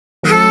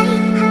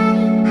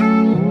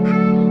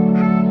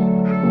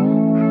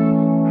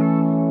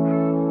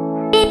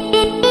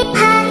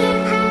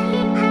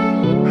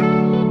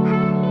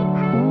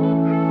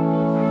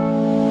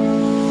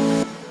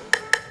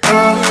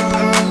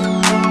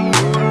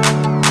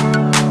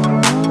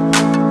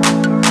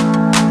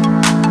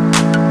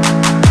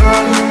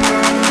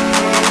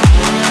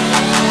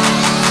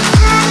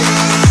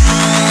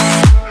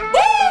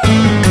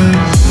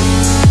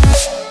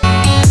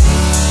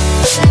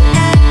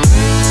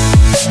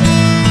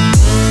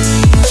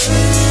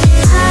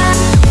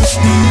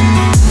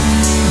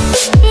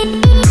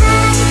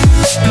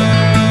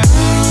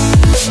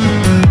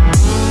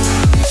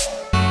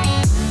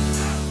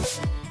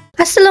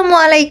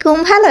আসসালামু আলাইকুম,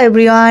 hello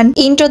everyone.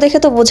 Intro দেখে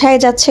তো বোঝাই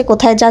যাচ্ছে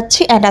কোথায়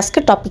যাচ্ছি এন্ড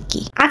আজকের টপিক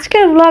কি।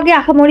 আজকের ব্লগে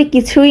আহামরি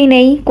কিছুই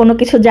নেই, কোনো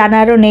কিছু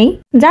জানারও নেই।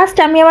 জাস্ট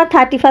আমি আমার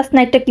 31st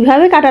নাইটটা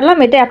কিভাবে কাটালাম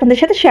এটা আপনাদের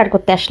সাথে শেয়ার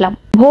করতে আসলাম।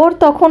 ভোর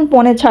তখন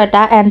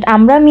 5:45 এন্ড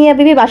আমরা মিয়া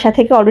বিবি বাসা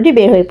থেকে অলরেডি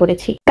বের হয়ে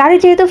পড়েছি। গাড়ি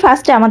যেহেতু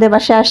ফার্স্টে আমাদের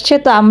বাসায় আসছে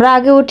তো আমরা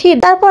আগে উঠি,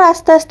 তারপর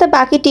আস্তে আস্তে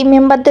বাকি টিম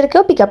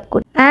মেম্বারদেরকেও পিক আপ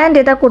করি এন্ড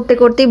এটা করতে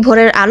করতে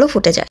ভোরের আলো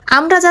ফুটে যায়।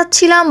 আমরা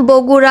যাচ্ছিলাম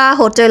বগুড়া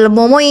হোটেল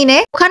মোমো ইনে।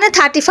 ওখানে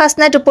 31st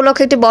নাইট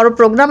উপলক্ষে একটি বড়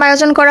প্রোগ্রাম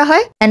আয়োজন করা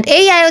হয় এন্ড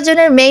এই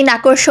আয়োজনের মেইন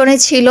আকর্ষণে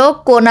ছিল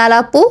কোনাল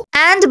আপু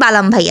এন্ড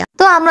বালাম ভাইয়া।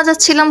 তো আমরা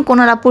যাচ্ছিলাম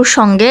কোনাল আপুর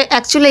সঙ্গে।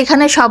 অ্যাকচুয়ালি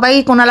এখানে সবাই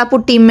কোনাল আপুর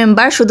টিম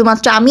মেম্বার,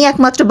 শুধুমাত্র আমি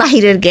একমাত্র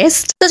বাহিরের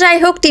গেস্ট। তো যাই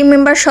হোক, টিম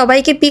মেম্বার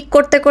সবাইকে পিক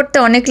করতে করতে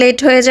অনেক লেট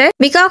হয়ে যায়,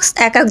 বিকজ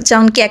এক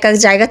একজনকে এক এক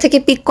জায়গা থেকে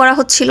পিক করা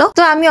হচ্ছিল।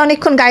 তো আমি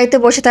অনেকক্ষণ গাড়িতে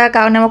বসে থাকার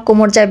কারণে আমার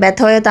কোমর যায়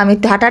ব্যথা হয়ে, তো আমি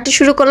একটু হাঁটাহাঁটি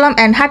শুরু করলাম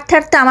এন্ড হাঁটতে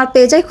হাঁটতে আমার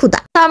পেয়ে যায় ক্ষুধা।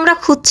 তো আমরা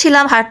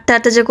খুঁজছিলাম হাঁটতে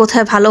হাঁটতে যে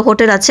কোথায় ভালো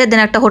হোটেল আছে,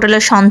 দেন একটা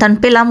হোটেলের সন্ধান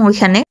পেলাম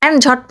ওইখানে এন্ড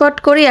ঝটপট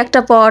করে একটা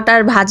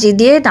পরোটার ভাজি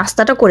দিয়ে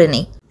নাস্তাটা করে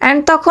নিই।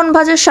 এন্ড তখন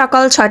বাজে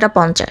সকাল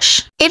 6:50।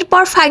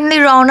 এরপর ফাইনালি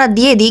রওনা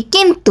দিয়ে দিই,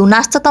 কিন্তু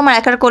নাস্তা তো আমার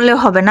একার করলে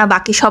হবে না,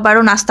 বাকি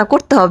সবারও নাস্তা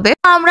করতে হবে।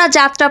 আমরা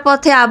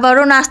যাত্রাপথে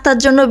আবারও নাস্তার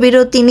জন্য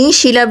বিরতি নিই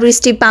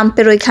শিলাবৃষ্টি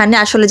পাম্পের ওইখানে।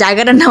 আসলে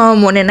জায়গাটার নাম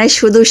মনে নাই,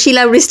 শুধু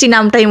শিলাবৃষ্টি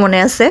নামটাই মনে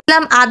আছে।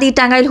 আদি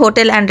টাঙ্গাইল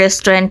হোটেল অ্যান্ড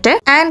রেস্টুরেন্টে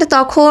এন্ড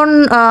তখন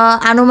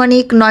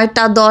আনুমানিক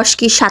 9:10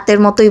 কি 7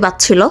 মতোই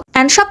বাজছিল।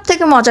 এন্ড সব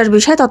থেকে মজার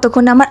বিষয়,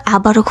 ততক্ষণে আমার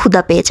আবারও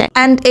ক্ষুধা পেয়ে যায়।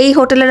 এন্ড এই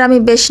হোটেলের আমি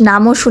বেশ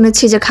নামও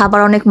শুনেছি যে খাবার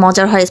অনেক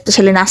মজার হয়,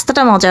 স্পেশালি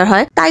নাস্তাটা মজার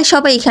হয়, তাই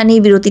সবাই এখানেই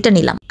বিরতিটা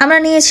নিলাম। আমরা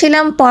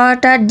নিয়েছিলাম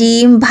পরোটা,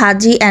 ডিম,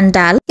 ভাজি এন্ড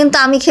ডাল, কিন্তু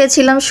আমি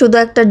খেয়েছিলাম শুধু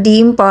একটা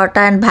ডিম,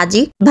 পরোটা এন্ড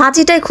ভাজি।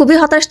 ভাজিটাই খুবই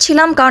হতাশ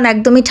ছিলাম, কারণ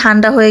একদমই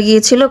ঠান্ডা হয়ে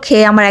গিয়েছিল,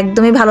 খেয়ে আমার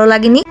একদমই ভালো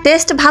লাগেনি।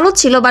 টেস্ট ভালো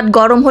ছিল, বাট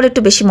গরম হলে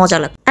একটু বেশি মজা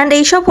লাগে। এন্ড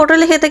এইসব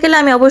হোটেলে খেতে গেলে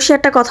আমি অবশ্যই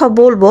একটা কথা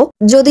বলবো,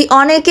 যদি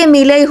অনেকে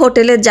মিলেই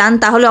হোটেলে যান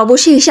তাহলে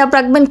অবশ্যই হিসাব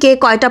রাখবেন কে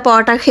কয়টা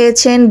পরোটা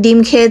খেয়েছেন, ডিম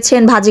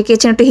খেয়েছেন, ভাজি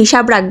খেয়েছেন, একটু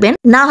হিসাব রাখবেন।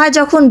 না হয়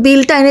যখন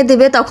বিলটা এনে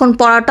দিবে তখন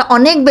পরোটা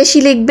অনেক বেশি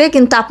লিখবে,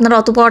 কিন্তু আপনার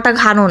অত পরোটা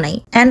খানো নাই।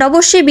 এন্ড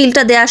অবশ্যই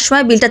বিলটা দেওয়ার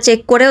সময় বিলটা চেক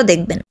করেও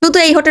দেখবেন। শুধু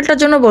এই হোটেলটার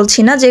জন্য বলছি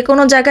না, যে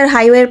কোনো জায়গার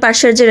হাইওয়ের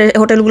পাশের যে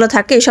হোটেলগুলো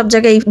থাকে এইসব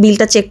জায়গায় এই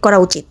বিলটা চেক করা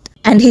উচিত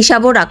এন্ড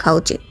হিসাবও রাখা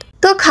উচিত।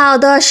 তো খাওয়া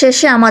দাওয়া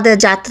শেষে আমাদের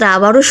যাত্রা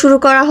আবারও শুরু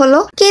করা হলো,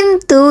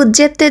 কিন্তু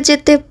যেতে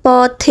যেতে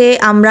পথে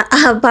আমরা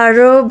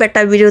আবারও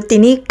বেটা বিরতি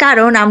নিই,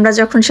 কারণ আমরা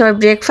যখন সবাই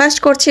ব্রেকফাস্ট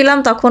করছিলাম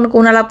তখন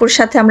কোনাল আপুর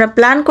সাথে আমরা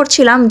প্ল্যান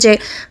করছিলাম যে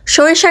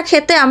সরিষা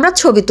খেতে আমরা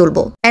ছবি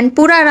তুলবো। এন্ড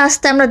পুরা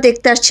রাস্তায় আমরা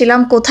দেখতে আসছিলাম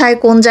কোথায়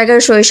কোন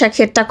জায়গায় সরিষা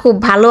ক্ষেতটা খুব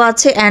ভালো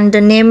আছে এন্ড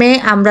নেমে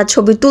আমরা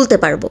ছবি তুলতে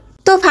পারবো।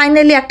 তো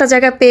ফাইনালি একটা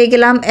জায়গা পেয়ে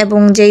গেলাম এবং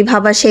যেই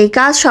ভাবা সেই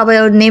কাজ, সবাই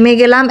নেমে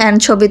গেলাম এন্ড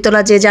ছবি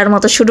তোলা যে যার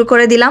মতো শুরু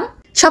করে দিলাম।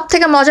 সব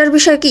থেকে মজার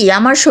বিষয় কি,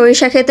 আমার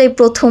সরিষা খেতে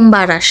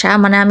প্রথমবার আসা,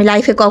 মানে আমি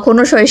লাইফে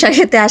কখনো সরিষা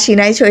খেতে আসি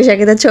নাই, সরিষা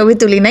খেতে ছবি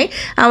তুলি নাই,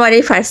 আমার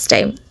এই ফার্স্ট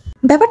টাইম।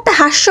 ব্যাপারটা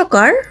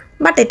হাস্যকর,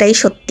 বাট এটাই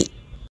সত্যি।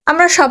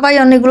 আমরা সবাই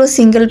অনেকগুলো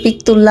সিঙ্গেল পিক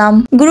তুললাম,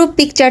 গ্রুপ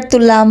পিকচার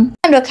তুললাম।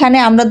 ওখানে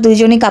আমরা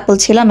দুইজনই কাপল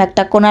ছিলাম,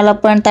 একটা কোনাল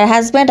আপু আর তার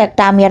হাজব্যান্ড,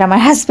 একটা আমি আর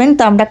আমার হাজব্যান্ড।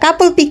 তো আমরা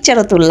কাপল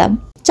পিকচারও তুললাম।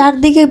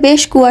 চারদিকে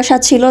বেশ কুয়াশা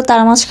ছিল,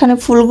 তার মাঝখানে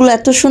ফুলগুলো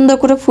এত সুন্দর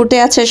করে ফুটে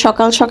আছে,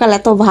 সকাল সকাল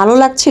এত ভালো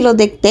লাগছিল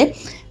দেখতে,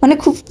 মানে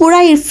খুব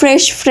পুরাই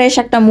ফ্রেশ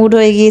একটা মুড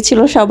হয়ে গিয়েছিল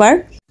সবার।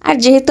 আর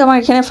যেহেতু আমার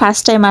এখানে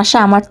ফার্স্ট টাইম আসা,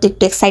 আমার তো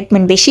একটু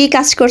এক্সাইটমেন্ট বেশিই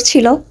কাজ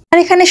করছিল। আর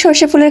এখানে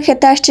সর্ষে ফুলের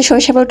খেতে আসছে,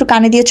 সরিষা ফুল একটু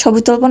কানে দিয়ে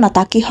ছবি তুলবো না,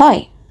 তা কি হয়,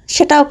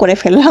 সেটাও করে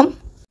ফেললাম।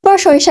 পর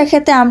সরিষা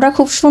ক্ষেতে আমরা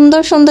খুব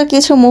সুন্দর সুন্দর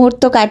কিছু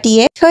মুহূর্ত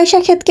কাটিয়ে সরিষা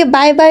ক্ষেতকে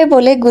বাই বাই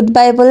বলে, গুড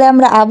বাই বলে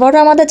আমরা আবারও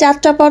আমাদের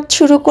যাত্রাপথ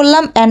শুরু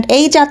করলাম। এন্ড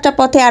এই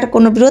যাত্রাপথে আর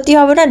কোনো বিরতি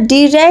হবে না,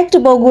 ডিরেক্ট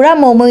বগুড়া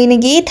মোমো ইনে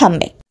গিয়েই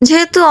থামবে।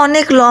 যেহেতু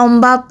অনেক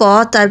লম্বা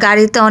পথ আর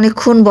গাড়িতে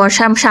অনেকক্ষণ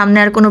বসাম, সামনে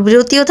আর কোনো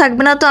বিরতিও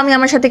থাকবে না, তো আমি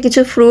আমার সাথে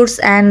কিছু ফ্রুটস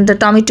এন্ড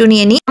টমেটো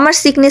নিয়ে নিই। আমার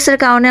সিকনেসের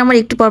কারণে আমার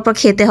একটু পরপর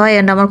খেতে হয়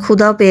এন্ড আমার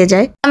ক্ষুধাও পেয়ে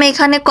যায়। আমি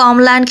এখানে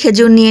কমলা এন্ড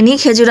খেজুর নিয়ে নিই।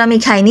 খেজুর আমি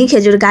খাইনি,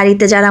 খেজুর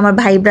গাড়িতে যারা আমার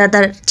ভাই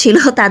ব্রাদার ছিল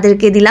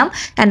তাদেরকে দিলাম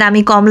এন্ড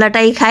আমি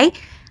কমলাটাই খাই।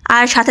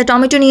 আর সাথে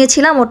টমেটো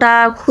নিয়েছিলাম, ওটা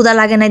ক্ষুধা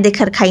লাগে নাই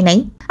দেখার খাই নাই।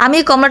 আমি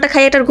কমলাটা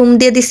খাই একটা ঘুম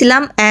দিয়ে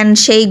দিছিলাম এন্ড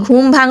সেই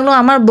ঘুম ভাঙলো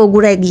আমার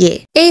বগুড়ায় গিয়ে।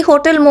 এই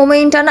হোটেল মোমো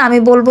ইনটা না, আমি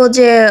বলবো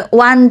যে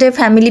ওয়ান ডে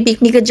ফ্যামিলি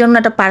পিকনিকের জন্য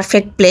একটা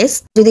পারফেক্ট প্লেস।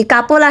 যদি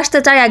কাপল আসতে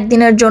চায়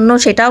একদিনের জন্য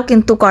সেটাও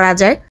কিন্তু করা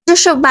যায়।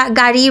 যেসব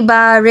গাড়ি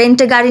বা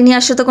রেন্টে গাড়ি নিয়ে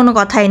আসতে তো কোনো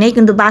কথাই নেই,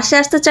 কিন্তু বাসে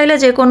আসতে চাইলে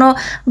যে কোনো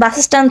বাস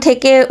স্ট্যান্ড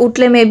থেকে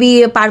উঠলে মেবি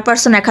পার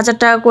পার্সন 1000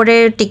 টাকা করে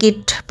টিকিট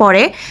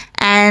পড়ে।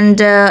 অ্যান্ড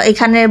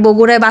এখানে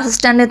বগুড়ায় বাস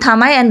স্ট্যান্ডে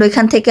থামায় অ্যান্ড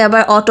ওইখান থেকে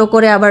আবার অটো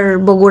করে আবার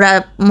বগুড়া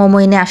মোমো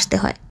ইনে আসতে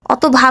হয়।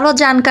 অত ভালো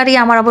জানকারি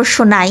আমার অবশ্য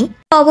নাই।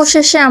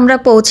 অবশেষে আমরা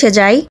পৌঁছে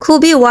যাই।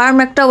 খুবই ওয়ার্ম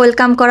একটা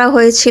ওয়েলকাম করা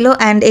হয়েছিল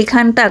অ্যান্ড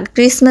এখানটা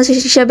ক্রিসমাস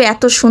হিসেবে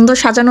এত সুন্দর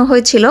সাজানো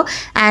হয়েছিল।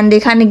 অ্যান্ড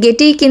এখানে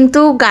গেটেই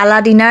কিন্তু গালা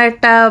ডিনার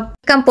একটা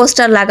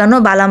পোস্টার লাগানো,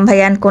 বালাম ভাই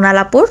অ্যান্ড কোনাল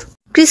আপুর।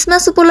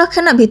 ক্রিসমাস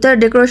উপলক্ষে না ভিতরে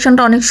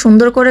ডেকোরেশনটা অনেক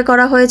সুন্দর করে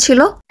করা হয়েছিল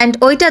এন্ড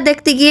ওইটা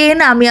দেখতে গিয়ে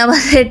না আমি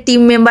আমাদের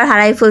টিম মেম্বার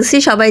হারাই ফেলছি।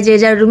 সবাই যে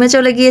যার রুমে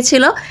চলে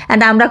গিয়েছিল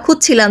এন্ড আমরা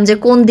খুঁজছিলাম যে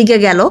কোন দিকে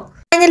গেল।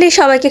 ফাইনালি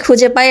সবাইকে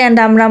খুঁজে পাই এন্ড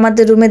আমরা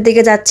আমাদের রুমের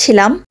দিকে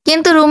যাচ্ছিলাম,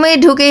 কিন্তু রুমে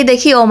ঢুকেই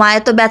দেখি ও মা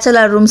এত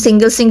ব্যাচেলার রুম,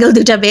 সিঙ্গেল সিঙ্গেল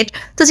দুইটা বেড।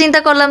 তো চিন্তা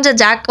করলাম যে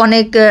যাক,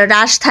 অনেক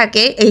রাশ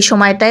থাকে এই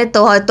সময়টায়, তো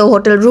হয়তো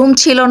হোটেল রুম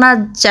ছিল না,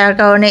 যার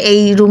কারণে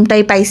এই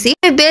রুমটাই পাইছি।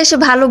 বেশ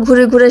ভালো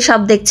ঘুরে ঘুরে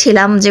সব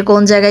দেখছিলাম যে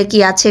কোন জায়গায় কি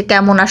আছে,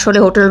 কেমন আসলে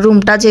হোটেল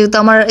রুমটা, যেহেতু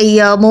আমার এই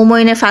মোমো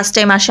ইনে ফার্স্ট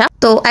টাইম আসা,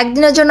 তো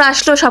একদিনের জন্য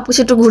আসলেও সবকিছু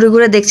একটু ঘুরে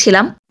ঘুরে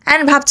দেখছিলাম।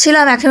 অ্যান্ড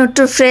ভাবছিলাম এখন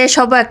একটু ফ্রেশ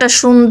হবো, একটা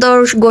সুন্দর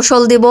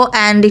গোসল দিব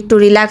অ্যান্ড একটু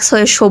রিল্যাক্স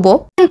হয়ে শোবো।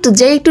 কিন্তু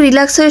যে একটু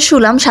রিল্যাক্স হয়ে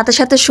শুলাম, সাথে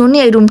সাথে শুনি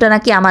এই রুমটা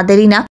নাকি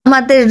আমাদেরই না,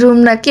 আমাদের রুম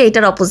নাকি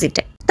এটার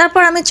অপোজিটে।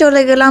 তারপর আমি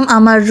চলে গেলাম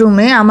আমার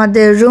রুমে।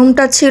 আমাদের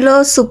রুমটা ছিল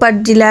সুপার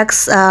ডিলাক্স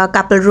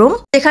কাপল রুম।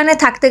 এখানে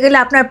থাকতে গেলে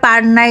আপনার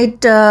পার নাইট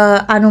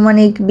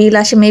আনুমানিক বিল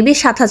আসে মেবি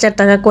 7,000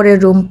 টাকা করে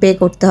রুম পে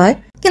করতে হয়।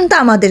 কিন্তু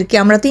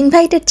আমরা তো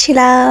ইনভাইটেড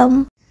ছিলাম।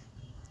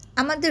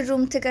 আমাদের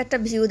রুম থেকে একটা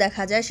ভিউ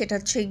দেখা যায়, সেটা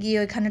হচ্ছে গিয়ে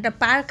ওইখানে একটা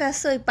পার্ক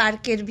আছে, ওই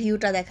পার্কের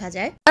ভিউটা দেখা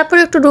যায়। তারপর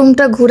একটু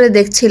রুমটা ঘুরে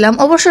দেখছিলাম।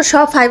 অবশ্য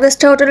সব 5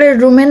 স্টার হোটেলের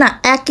রুমে না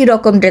একই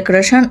রকম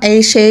ডেকোরেশন, এই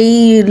সেই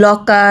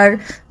লকার,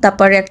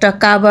 তারপরে একটা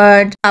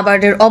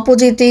কাবার্ডের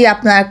অপোজিটেই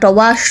আপনার একটা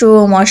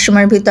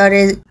ওয়াশরুমের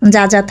ভিতরে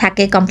যা যা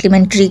থাকে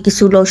কমপ্লিমেন্টারি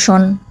কিছু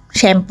lotion,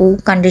 shampoo,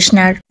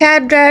 conditioner,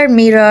 hair dryer,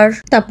 mirror,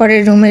 তারপরে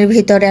রুমের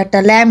ভিতরে একটা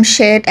ল্যাম্প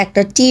শেড,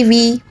 একটা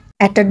টিভি,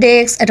 একটা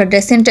ডেস্ক, একটা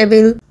ড্রেসিং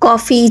টেবিল,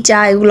 কফি, চা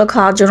এগুলো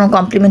খাওয়ার জন্য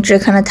কমপ্লিমেন্টারি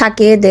এখানে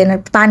থাকে। দেন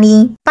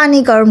পানি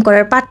গরম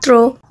করার পাত্র,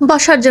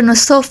 বসার জন্য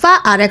সোফা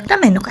আর একটা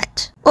মেনু কার্ড।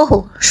 ওহো,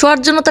 শোয়ার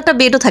জন্য তো একটা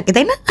বেডও থাকে,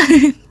 তাই না?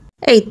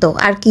 এই তো,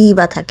 আর কি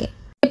বা থাকে।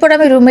 এরপর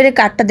আমি রুমের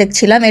কার্ডটা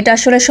দেখছিলাম। এটা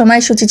আসলে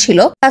সময়সূচি ছিল,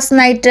 ফার্স্ট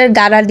নাইটের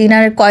গালা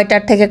ডিনার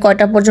কয়টার থেকে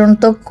কয়টা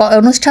পর্যন্ত,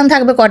 অনুষ্ঠান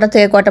থাকবে কয়টা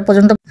থেকে কয়টা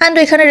পর্যন্ত, অ্যান্ড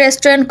এখানে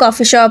রেস্টুরেন্ট,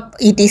 কফি শপ,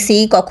 ইটিসি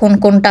কখন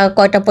কোনটা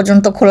কয়টা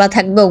পর্যন্ত খোলা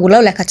থাকবে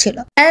ওগুলোও লেখা ছিল।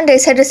 অ্যান্ড এই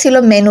সাইডে ছিল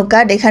মেনু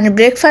কার্ড। এখানে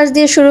ব্রেকফাস্ট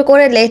দিয়ে শুরু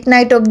করে লেট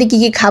নাইট অবধি কি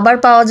কি খাবার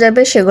পাওয়া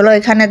যাবে সেগুলো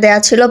এখানে দেয়া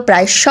ছিল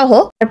প্রাইস সহ।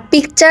 আর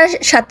পিকচার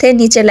সাথে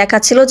নিচে লেখা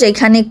ছিল যে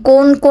এখানে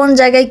কোন কোন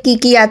জায়গায় কি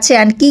কি আছে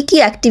অ্যান্ড কি কি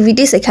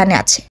অ্যাক্টিভিটিস এখানে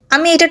আছে।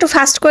 আমি এটা একটু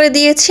ফাস্ট করে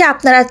দিয়েছি,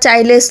 আপনারা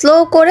চাইলে স্লো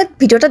করে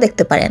ভিডিওটা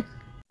দেখতে পারেন।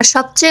 আর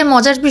সবচেয়ে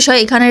মজার বিষয়,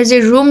 এখানের যে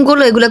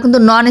রুমগুলো এগুলো কিন্তু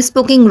নন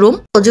স্মোকিং রুম।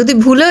 তো যদি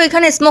ভুলেও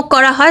এখানে স্মোক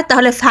করা হয়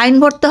তাহলে ফাইন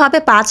ভরতে হবে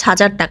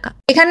 5,000 টাকা।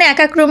 এখানে এক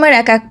এক রুমের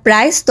এক এক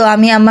প্রাইস। তো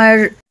আমি আমার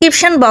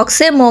ডিসক্রিপশন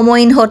বক্সে মোমো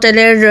ইন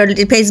হোটেলের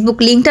ফেসবুক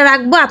লিঙ্কটা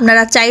রাখবো,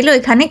 আপনারা চাইলেও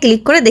এখানে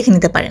ক্লিক করে দেখে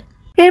নিতে পারেন।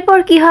 এরপর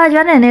কি হয়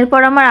জানেন,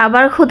 এরপর আমার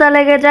আবার ক্ষুধা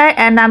লেগে যায়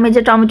অ্যান্ড আমি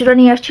যে টমেটোটা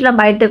নিয়ে আসছিলাম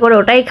বাড়িতে করে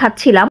ওটাই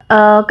খাচ্ছিলাম,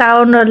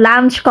 কারণ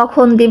লাঞ্চ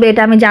কখন দিবে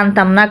এটা আমি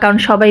জানতাম না, কারণ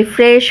সবাই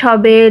ফ্রেশ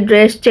হবে,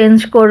 ড্রেস চেঞ্জ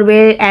করবে,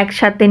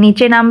 একসাথে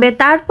নিচে নামবে,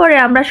 তারপরে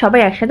আমরা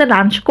সবাই একসাথে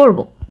লাঞ্চ করব।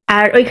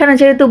 আর ওইখানে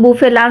যেহেতু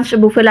বুফে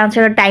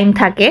লাঞ্চের টাইম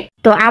থাকে,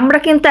 তো আমরা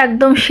কিন্তু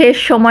একদম শেষ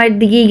সময়ের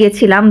দিকেই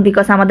গেছিলাম,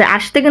 বিকজ আমাদের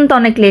আসতে কিন্তু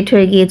অনেক লেট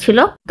হয়ে গিয়েছিল।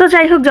 তো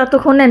যাই হোক,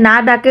 যতক্ষণে না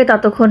ডাকে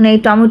ততক্ষণে এই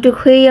টমেটো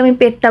খেয়েই আমি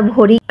পেটটা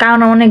ভরি, কারণ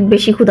অনেক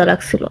বেশি ক্ষুধা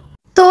লাগছিল।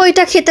 তো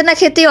ওইটা খেতে না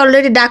খেতেই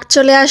অলরেডি ডাক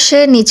চলে আসে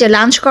নিচে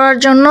লাঞ্চ করার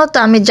জন্য। তো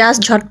আমি জাস্ট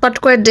ঝটপট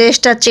করে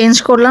ড্রেসটা চেঞ্জ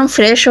করলাম,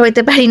 ফ্রেশ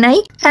হইতে পারি নাই,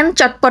 অ্যান্ড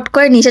চটপট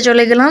করে নিচে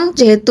চলে গেলাম।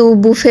 যেহেতু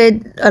বুফে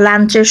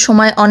লাঞ্চের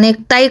সময়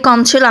অনেকটাই কম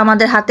ছিল,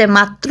 আমাদের হাতে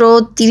মাত্র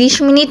 30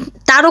 মিনিট,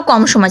 তারও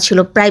কম সময় ছিল,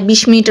 প্রায়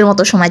 20 মিনিটের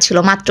মতো সময় ছিল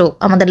মাত্র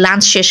আমাদের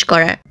লাঞ্চ শেষ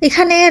করার।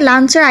 এখানে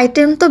লাঞ্চের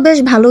আইটেম তো বেশ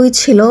ভালোই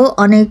ছিল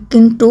অনেক,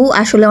 কিন্তু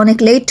আসলে অনেক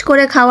লেট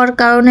করে খাওয়ার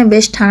কারণে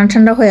বেশ ঠান্ডা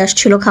ঠান্ডা হয়ে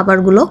আসছিল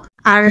খাবারগুলো।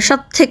 আর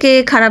সব থেকে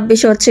খারাপ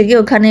বিষয় হচ্ছে কি,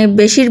 ওখানে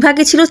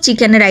বেশিরভাগই ছিল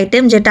চিকেনের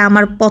আইটেম, যেটা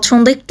আমার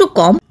পছন্দ একটু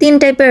কম। 3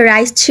 টাইপের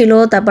রাইস ছিল,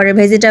 তারপরে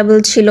ভেজিটেবল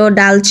ছিল,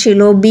 ডাল ছিল,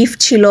 বিফ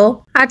ছিল,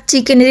 আর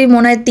চিকেনেরই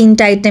মনে হয়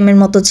 3টা আইটেমের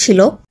মতো ছিল।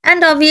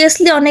 অ্যান্ড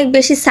অবভিয়াসলি অনেক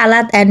বেশি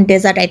সালাদ অ্যান্ড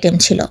ডেজার্ট আইটেম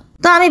ছিল।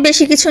 তো আমি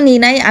বেশি কিছু নিই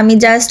নাই, আমি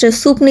জাস্ট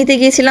স্যুপ নিতে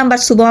গিয়েছিলাম,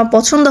 বাট স্যুপ আমার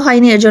পছন্দ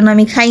হয়নি, এর জন্য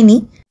আমি খাইনি।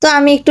 তো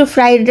আমি একটু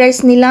ফ্রাইড রাইস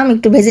নিলাম,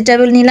 একটু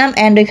ভেজিটেবল নিলাম,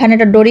 অ্যান্ড এখানে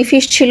একটা ডোরি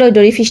ফিশ ছিল, ওই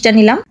ডোরি ফিশটা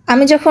নিলাম।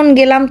 আমি যখন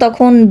গেলাম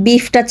তখন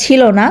বিফটা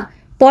ছিল না,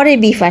 পরে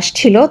বিফ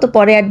আসছিল, তো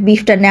পরে আর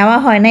বিফটা নেওয়া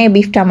হয় নাই,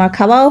 বিফটা আমার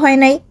খাওয়াও হয়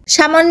নাই।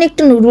 সামান্য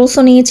একটু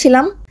নুডলসও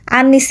নিয়েছিলাম,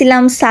 আর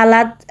নিয়েছিলাম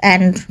সালাদ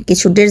অ্যান্ড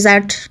কিছু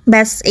ডেজার্ট,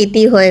 ব্যাস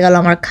এতেই হয়ে গেল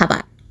আমার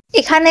খাবার।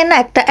 এখানে না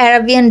একটা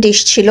অ্যারাবিয়ান ডিশ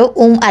ছিল,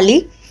 আলি,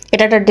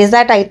 এটা একটা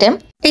ডেজার্ট আইটেম।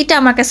 এইটা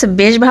আমার কাছে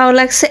বেশ ভালো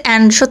লাগছে,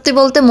 অ্যান্ড সত্যি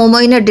বলতে মোমো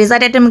ইনের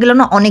ডেজার্ট আইটেমগুলো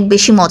না অনেক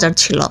বেশি মজার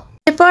ছিল।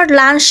 এরপর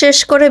লাঞ্চ শেষ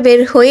করে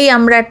বের হয়েই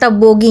আমরা একটা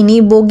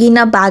বগি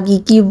না বাগি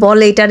কি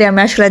বলে এটারে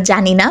আমি আসলে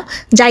জানি না,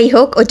 যাই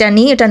হোক ওইটা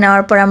নিই। এটা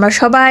নেওয়ার পর আমরা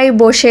সবাই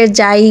বসে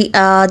যাই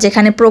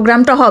যেখানে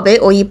প্রোগ্রামটা হবে,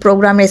 ওই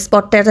প্রোগ্রামের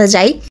স্পটটাতে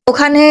যাই।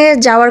 ওখানে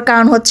যাওয়ার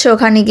কারণ হচ্ছে,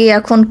 ওখানে গিয়ে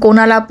এখন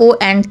কোনাল আপু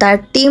অ্যান্ড তার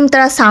টিম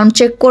তারা সাউন্ড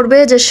চেক করবে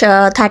যে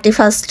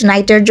 31st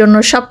নাইটের জন্য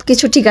সব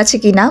কিছু ঠিক আছে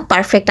কিনা,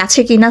 পারফেক্ট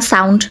আছে কিনা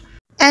সাউন্ড।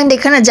 অ্যান্ড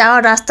এখানে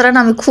যাওয়ার রাস্তাটা না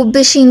আমি খুব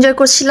বেশি এনজয়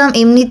করছিলাম।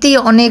 এমনিতেই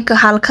অনেক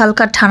হালকা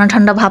হালকা ঠান্ডা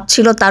ঠান্ডা ভাব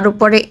ছিল, তার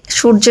উপরে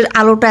সূর্যের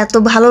আলোটা এত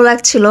ভালো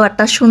লাগছিল,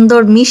 একটা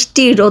সুন্দর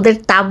মিষ্টি রোদের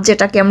তাপ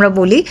যেটাকে আমরা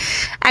বলি,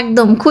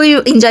 একদম খুবই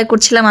এনজয়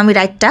করছিলাম আমি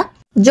রাইডটা।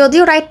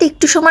 যদিও রাইডটা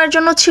একটু সময়ের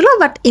জন্য ছিল,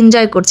 বাট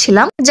এনজয়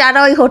করছিলাম। যারা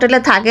ওই হোটেলে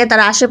থাকে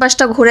তারা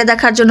আশেপাশটা ঘুরে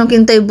দেখার জন্য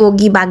কিন্তু এই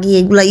বগি বাগি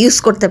এগুলা ইউজ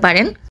করতে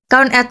পারেন,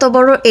 কারণ এত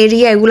বড়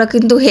এরিয়া এগুলা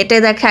কিন্তু হেঁটে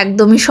দেখা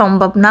একদমই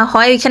সম্ভব না।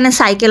 হয় এখানে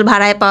সাইকেল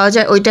ভাড়ায় পাওয়া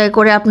যায়, ওইটাই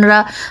করে আপনারা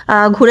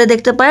ঘুরে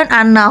দেখতে পারেন,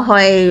 আর না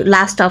হয়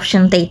লাস্ট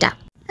অপশন এইটা।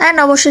 অ্যান্ড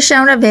অবশেষে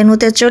আমরা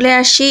ভেন্যুতে চলে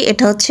আসি।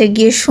 এটা হচ্ছে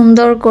গিয়ে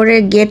সুন্দর করে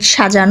গেট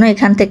সাজানো,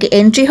 এখান থেকে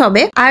এন্ট্রি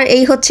হবে। আর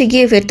এই হচ্ছে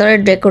গিয়ে ভেতরের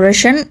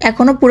ডেকোরেশন,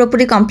 এখনো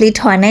পুরোপুরি কমপ্লিট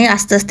হয় নাই,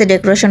 আস্তে আস্তে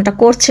ডেকোরেশনটা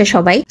করছে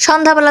সবাই।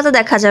 সন্ধ্যাবেলাতে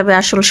দেখা যাবে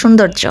আসল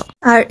সৌন্দর্য।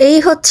 আর এই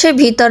হচ্ছে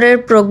ভিতরের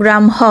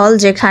প্রোগ্রাম হল,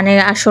 যেখানে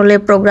আসলে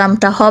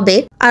প্রোগ্রামটা হবে।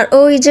 আর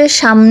ওই যে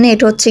সামনে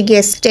এটা হচ্ছে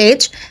গিয়ে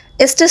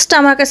স্টেজটা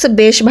আমার কাছে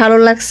বেশ ভালো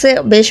লাগছে,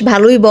 বেশ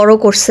ভালোই বড়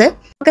করছে।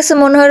 আমার কাছে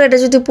মনে হলো এটা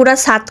যদি পুরো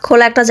ছাদ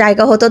খোলা একটা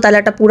জায়গা হতো তাহলে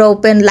একটা পুরো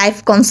ওপেন লাইভ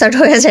কনসার্ট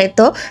হয়ে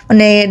যাইতো।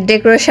 মানে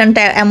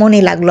ডেকোরেশনটা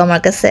এমনই লাগলো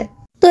আমার কাছে।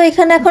 তো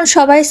এখানে এখন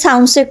সবাই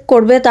সাউন্ড চেক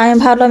করবে, তো আমি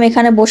ভাবলাম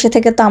এখানে বসে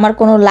থেকে তো আমার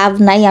কোনো লাভ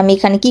নাই, আমি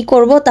এখানে কি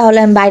করব, তাহলে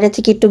আমি বাইরে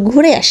থেকে একটু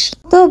ঘুরে আসি।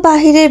 তো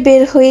বাহিরে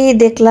বের হয়ে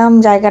দেখলাম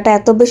জায়গাটা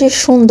এত বেশি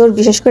সুন্দর,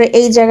 বিশেষ করে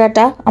এই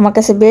জায়গাটা আমার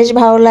কাছে বেশ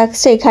ভালো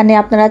লাগছে। এখানে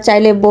আপনারা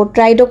চাইলে বোট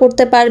রাইডও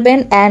করতে পারবেন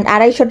অ্যান্ড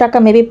 250 টাকা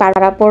মেবি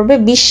ভাড়া পড়বে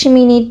 20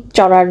 মিনিট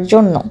চড়ার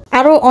জন্য।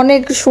 আরো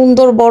অনেক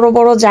সুন্দর বড়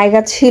বড়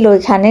জায়গা ছিল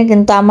এখানে,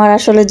 কিন্তু আমার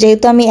আসলে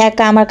যেহেতু আমি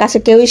একা, আমার কাছে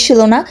কেউই ছিল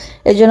না,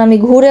 এই জন্য আমি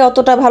ঘুরে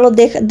অতটা ভালো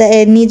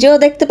নিজেও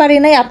দেখতে পারি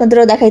নাই,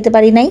 আপনাদেরও দেখাইতে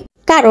পারি নাই।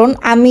 কারণ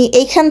আমি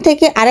এইখান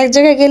থেকে আরেক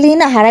জায়গায় গেলেই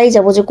না হারাই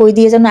যাবো যে কই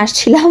দিয়ে যেন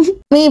আসছিলাম।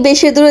 আমি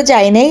বেশি দূরে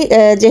যাই নাই,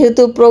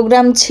 যেহেতু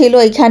প্রোগ্রাম ছিল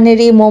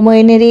এখানেরই মোমো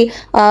ইনেরই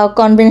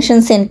কনভেনশন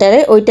সেন্টারে,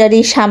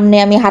 ওইটারই সামনে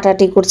আমি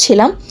হাঁটাহাঁটি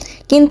করছিলাম।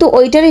 কিন্তু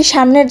ওইটারই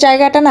সামনের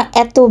জায়গাটা না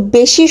এত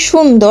বেশি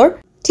সুন্দর।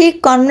 ঠিক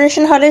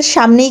কনভেনশন হলের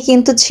সামনেই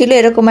কিন্তু ছিল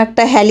এরকম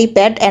একটা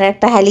হেলিপ্যাড আর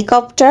একটা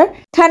হেলিকপ্টার।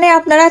 এখানে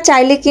আপনারা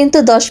চাইলে কিন্তু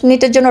 10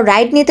 মিনিটের জন্য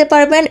রাইড নিতে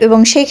পারবেন এবং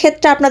সেই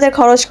ক্ষেত্রে আপনাদের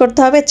খরচ করতে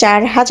হবে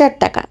 4000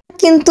 টাকা।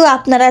 কিন্তু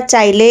আপনারা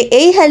চাইলে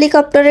এই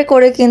হেলিকপ্টারে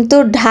করে কিন্তু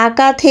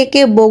ঢাকা থেকে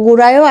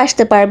বগুড়ায়ও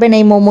আসতে পারবেন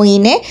এই মোমো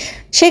ইনে।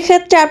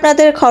 সেক্ষেত্রে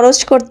আপনাদের খরচ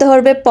করতে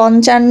হবে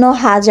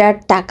 55,000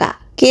 টাকা।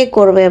 কে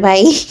করবে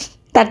ভাই?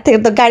 তার থেকে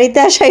তো গাড়িতে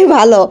আসাই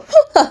ভালো।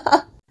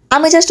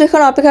 আমি জাস্ট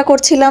ওইখানে অপেক্ষা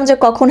করছিলাম যে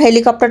কখন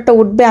হেলিকপ্টারটা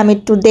উঠবে, আমি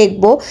একটু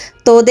দেখবো।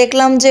 তো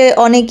দেখলাম যে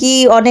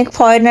অনেক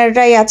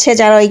ফরেনাররাই আছে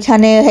যারা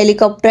ওইখানে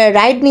হেলিকপ্টার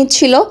রাইড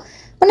নিচ্ছিল।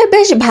 মানে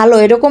বেশ ভালো,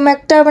 এরকম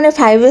একটা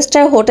 5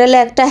 স্টার হোটেলে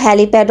একটা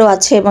হেলিপ্যাডও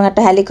আছে এবং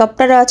একটা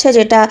হেলিকপ্টারও আছে,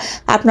 যেটা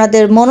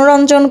আপনাদের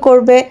মনোরঞ্জন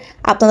করবে,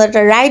 আপনাদের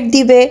একটা রাইড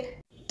দিবে।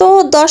 তো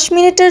 10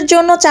 মিনিটের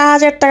জন্য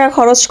 4000 টাকা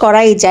খরচ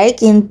করাই যায়,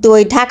 কিন্তু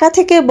ওই ঢাকা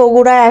থেকে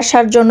বগুড়ায়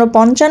আসার জন্য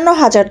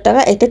 55,000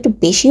 টাকা, এটা একটু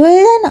বেশি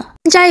হয়ে যায় না?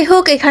 যাই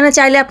হোক, এখানে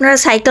চাইলে আপনারা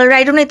সাইকেল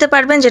রাইডও নিতে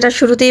পারবেন, যেটা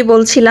শুরুতেই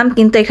বলছিলাম,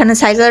 কিন্তু এখানে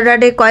সাইকেল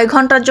রাইডে কয়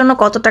ঘন্টার জন্য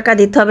কত টাকা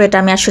দিতে হবে এটা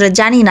আমি আসলে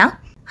জানি না।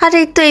 আর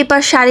এই তো এই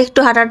পাশে আর একটু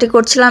হাঁটাহাঁটি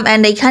করছিলাম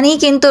অ্যান্ড এখানেই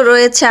কিন্তু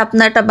রয়েছে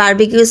আপনার একটা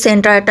বারবিকিউ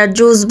সেন্টার, একটা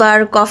জুস বার,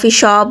 কফি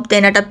শপ,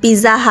 দেন একটা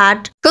পিৎজা হাট।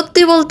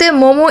 সত্যি বলতে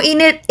মোমো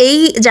ইনের এই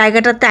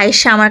জায়গাটাতে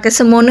আইসা আমার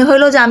কাছে মনে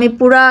হলো যে আমি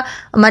পুরা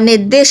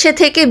দেশে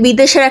থেকে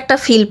বিদেশের একটা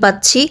ফিল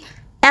পাচ্ছি।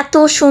 এত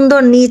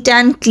সুন্দর নিট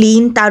অ্যান্ড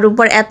ক্লিন, তার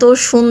উপর এত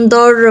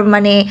সুন্দর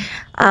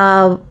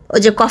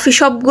ওই যে কফি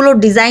শপগুলো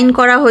ডিজাইন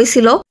করা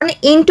হয়েছিল,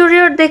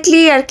 ইন্টেরিয়র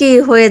দেখলেই আর কি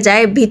হয়ে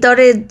যায়।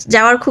 ভিতরে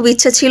যাওয়ার খুব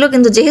ইচ্ছা ছিল,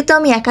 কিন্তু যেহেতু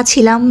আমি একা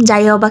ছিলাম,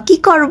 যাইও বা কি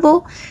করব।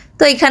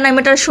 তো এখানে আমি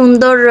একটা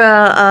সুন্দর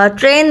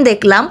ট্রেন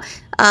দেখলাম।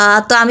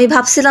 তো আমি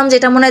ভাবছিলাম যে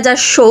এটা মনে হয় যা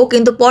শো,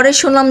 কিন্তু পরে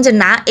শুনলাম যে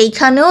না,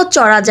 এইখানেও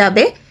চড়া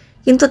যাবে,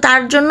 কিন্তু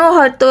তার জন্য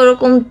হয়তো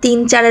ওরকম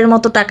 3-4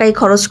 মতো টাকাই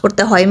খরচ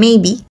করতে হয়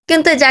মেবি।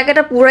 কিন্তু এই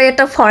জায়গাটা পুরাই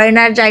একটা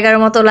ফরেনার জায়গার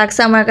মতো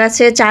লাগছে আমার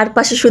কাছে।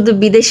 চারপাশে শুধু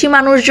বিদেশি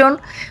মানুষজন,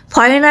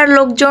 ফরেনার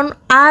লোকজন,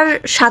 আর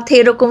সাথে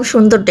এরকম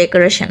সুন্দর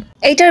ডেকোরেশন।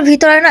 এইটার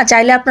ভিতরে না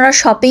চাইলে আপনারা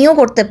শপিংও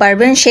করতে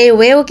পারবেন, সেই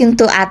ওয়েও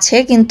কিন্তু আছে,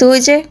 কিন্তু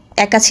ওই যে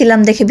একা ছিলাম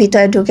দেখে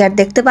ভিতরে ঢুকে আর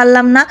দেখতে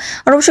পারলাম না।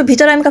 আর অবশ্য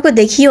ভিতরে আমি কাউকে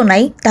দেখিও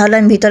নাই, তাহলে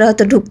আমি ভিতরে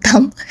হয়তো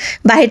ঢুকতাম।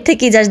 বাহির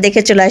থেকেই জাস্ট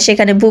দেখে চলে আসে।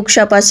 এখানে বুক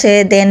শপ আছে,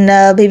 দেন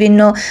বিভিন্ন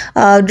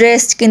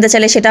ড্রেস কিনতে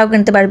চাইলে সেটাও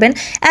কিনতে পারবেন।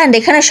 অ্যান্ড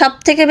এখানে সব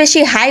থেকে বেশি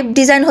হাইপ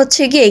ডিজাইন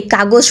হচ্ছে গিয়ে এই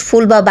কাগজ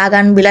ফুল বা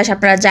বাগান বিলাস,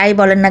 আপনারা যাই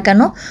বলেন না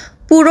কেন।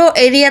 পুরো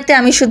এরিয়াতে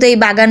আমি শুধু এই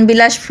বাগান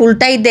বিলাস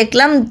ফুলটাই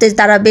দেখলাম, যে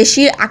তারা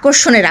বেশি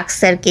আকর্ষণে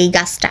রাখছে আর কি এই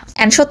গাছটা।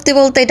 অ্যান্ড সত্যি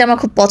বলতে এটা আমার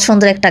খুব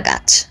পছন্দের একটা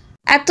গাছ।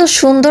 এত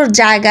সুন্দর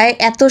জায়গায়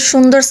এত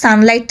সুন্দর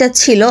সানলাইটটা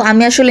ছিল,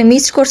 আমি আসলে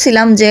মিস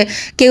করছিলাম যে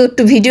কেউ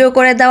একটু ভিডিও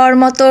করে দেওয়ার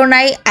মতো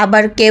নাই,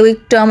 আবার কেউ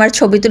একটু আমার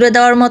ছবি তুলে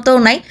দেওয়ার মতো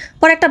নাই।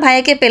 পরে একটা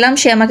ভাইয়াকে পেলাম,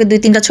 সে আমাকে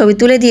 2-3টা ছবি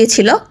তুলে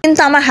দিয়েছিল,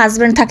 কিন্তু আমার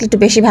হাজব্যান্ড থাকলে একটু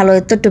বেশি ভালো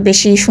হতো, একটু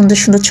বেশি সুন্দর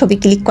সুন্দর ছবি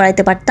ক্লিক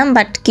করাইতে পারতাম,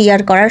 বাট কি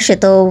আর করার, সে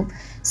তো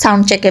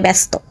সাউন্ড চেকে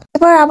ব্যস্ত।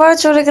 এবার আবার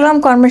চলে গেলাম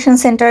কনভেনশন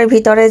সেন্টারের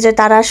ভিতরে, যে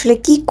তারা আসলে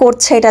কি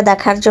করছে এটা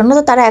দেখার জন্য।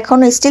 তো তারা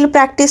এখনো স্টিল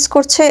প্র্যাকটিস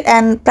করছে,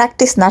 অ্যান্ড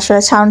প্র্যাকটিস না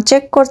আসলে সাউন্ড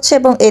চেক করছে,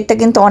 এবং এতে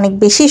কিন্তু অনেক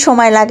বেশি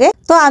সময় লাগে।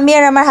 তো আমি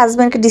আর আমার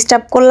হাজব্যান্ডকে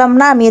ডিস্টার্ব করলাম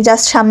না, আমি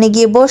জাস্ট সামনে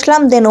গিয়ে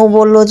বসলাম। দেন ও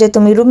বললো যে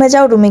তুমি রুমে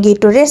যাও, রুমে গিয়ে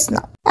একটু রেস্ট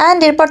নাও। অ্যান্ড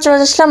এরপর চলে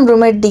আসলাম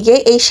রুমের দিকে।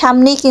 এই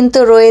সামনেই কিন্তু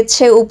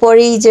রয়েছে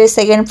উপরেই যে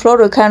 2nd ফ্লোর,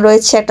 ওইখানে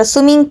রয়েছে একটা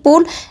সুইমিং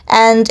পুল।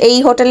 অ্যান্ড এই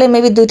হোটেলে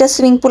মেবি 2টা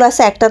সুইমিং পুল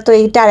আছে, একটা তো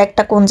এইটা আর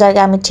একটা কোন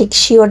জায়গায় আমি ঠিক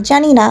শিওর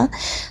জানি না।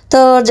 তো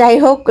যাই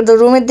হোক,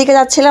 রুমের দিকে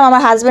যাচ্ছিলাম।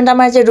 আমার হাজব্যান্ড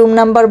আমার যে রুম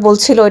নাম্বার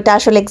বলছিল, ওইটা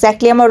আসলে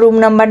এক্স্যাক্টলি আমার রুম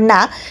নাম্বার না।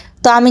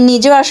 তো আমি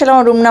নিজেও আসলে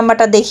আমার রুম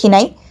নাম্বারটা দেখি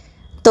নাই।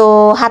 তো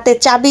হাতে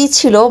চাবি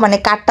ছিল,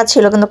 কার্ডটা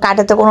ছিল, কিন্তু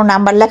কার্ডে তো কোনো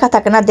নাম্বার লেখা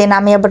থাকে না। দেন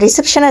আমি আবার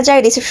রিসেপশনে যাই,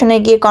 রিসেপশনে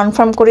গিয়ে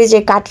কনফার্ম করি যে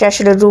কার্ডের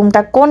আসলে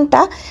রুমটা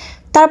কোনটা।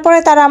 তারপরে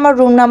তারা আমার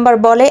রুম নাম্বার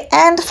বলে,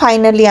 অ্যান্ড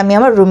ফাইনালি আমি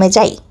আমার রুমে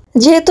যাই।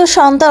 যেহেতু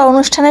সন্ধ্যার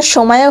অনুষ্ঠানের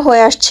সময়ও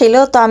হয়ে আসছিল,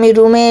 তো আমি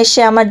রুমে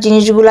এসে আমার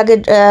জিনিসগুলোকে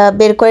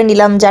বের করে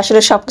নিলাম যে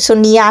আসলে সব কিছু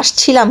নিয়ে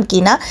আসছিলাম কি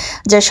না,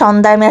 যে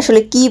সন্ধ্যায় আমি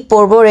আসলে কি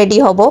পরবো, রেডি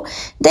হব।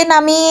 দেন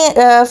আমি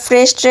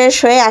ফ্রেশ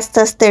হয়ে আস্তে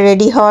আস্তে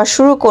রেডি হওয়া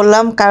শুরু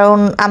করলাম, কারণ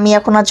আমি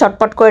এখন আর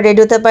ঝটপট করে রেডি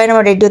হতে পারি না,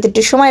 আমার রেডি হতে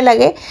একটু সময়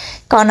লাগে,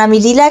 কারণ আমি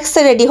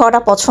রিল্যাক্সে রেডি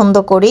হওয়াটা পছন্দ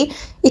করি।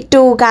 একটু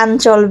গান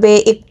চলবে,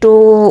 একটু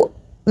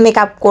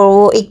মেকআপ করব,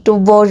 একটু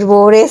বসবো,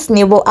 রেস্ট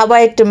নেব, আবার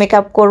একটু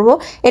মেকআপ করব,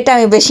 এটা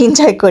আমি বেশি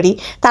এনজয় করি।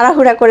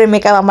 তাড়াহুড়া করে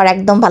মেকআপ আমার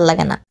একদম ভালো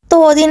লাগে না। তো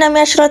ওদিন আমি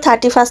আসলে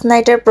 31st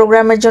নাইটের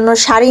প্রোগ্রামের জন্য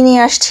শাড়ি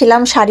নিয়ে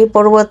আসছিলাম, শাড়ি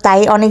পরবো,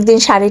 তাই অনেকদিন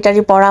শাড়ি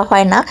টাড়ি পরা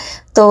হয় না।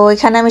 তো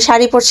এখানে আমি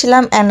শাড়ি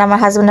পরছিলাম অ্যান্ড আমার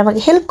হাজব্যান্ড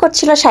আমাকে হেল্প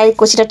করছিল শাড়ির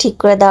কুচিটা ঠিক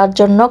করে দেওয়ার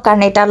জন্য,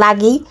 কারণ এটা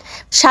লাগেই।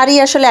 শাড়ি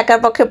আসলে একার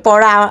পক্ষে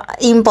পরা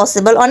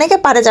ইম্পসিবল, অনেকে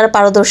পারে যারা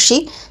পারদর্শী,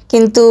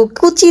 কিন্তু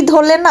কুচি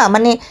ধরলে না,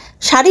 মানে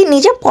শাড়ি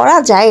নিজে পরা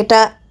যায়, এটা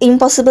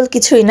ইম্পসিবল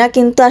কিছুই না,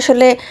 কিন্তু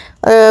আসলে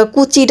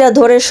কুচিটা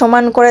ধরে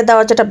সমান করে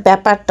দেওয়ার যেটা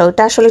ব্যাপারটা,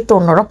 ওটা আসলে একটু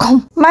অন্যরকম,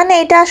 মানে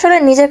এটা আসলে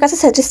নিজের কাছে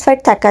স্যাটিসফাইড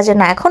থাকা যে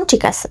না এখন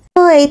ঠিক আছে।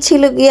 তো এই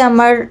ছিল গিয়ে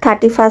আমার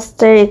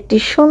 31st-এর একটি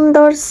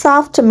সুন্দর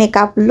soft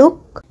makeup look.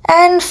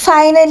 And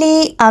finally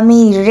আমি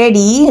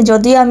রেডি,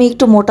 যদিও আমি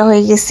একটু মোটা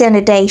হয়ে গেছি, অ্যান্ড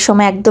এটা এই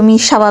সময় একদমই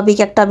স্বাভাবিক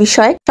একটা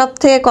বিষয়। সব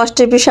থেকে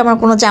কষ্টের বিষয়, আমার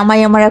কোনো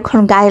জামাই আমার এখন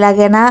গায়ে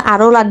লাগে না,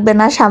 আরও লাগবে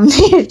না সামনে,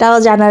 এটাও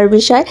জানার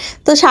বিষয়।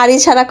 তো শাড়ি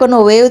ছাড়া কোনো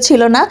ওয়েও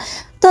ছিল না।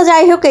 তো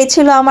যাই হোক, এই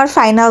ছিল আমার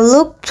ফাইনাল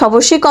লুক।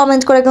 অবশ্যই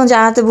কমেন্ট করে কেউ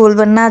জানাতে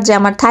ভুলবেন না যে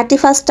আমার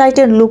 31st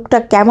নাইটের লুকটা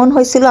কেমন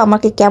হয়েছিল,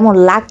 আমাকে কেমন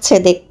লাগছে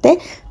দেখতে।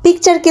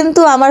 পিকচার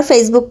কিন্তু আমার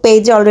ফেসবুক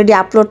পেজে অলরেডি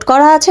আপলোড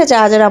করা আছে,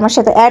 যারা যারা আমার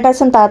সাথে অ্যাড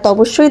আছেন তারা তো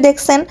অবশ্যই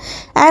দেখছেন।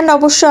 অ্যান্ড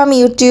অবশ্য আমি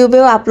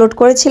ইউটিউবেও আপলোড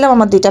করেছিলাম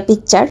আমার 2টা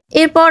পিকচার।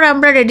 এরপর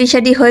আমরা রেডি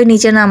শেডি হয়ে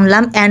নিচে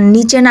নামলাম, অ্যান্ড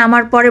নিচে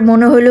নামার পরে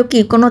মনে হলো কি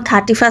কোনো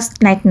 31st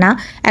নাইট না,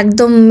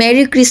 একদম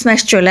মেরি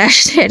ক্রিসমাস চলে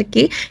আসছে আর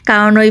কি,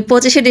 কারণ ওই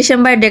 25শে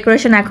ডিসেম্বর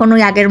ডেকোরেশন এখন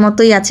ওই আগের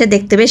মতোই আছে,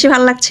 দেখতে বেশি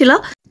ভালো লাগছিল।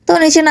 তো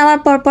নিচে নামার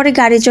পরপরই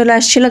গাড়ি চলে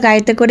আসছিল,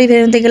 গাড়িতে করে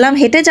ভেন্যুতে গেলাম।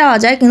 হেঁটে যাওয়া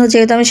যায়, কিন্তু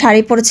যেহেতু আমি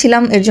শাড়ি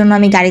পরেছিলাম এর জন্য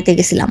আমি গাড়িতে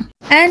গেছিলাম।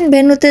 অ্যান্ড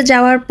ভেন্যুতে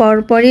যাওয়ার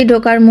পরপরই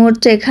ঢোকার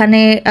মুহূর্তে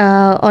এখানে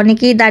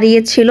অনেকেই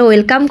দাঁড়িয়েছিল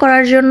ওয়েলকাম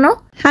করার জন্য,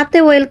 হাতে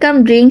ওয়েলকাম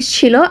ড্রিঙ্কস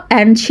ছিল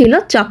অ্যান্ড ছিল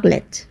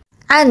চকলেট।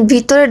 অ্যান্ড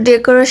ভিতরের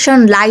ডেকোরেশন,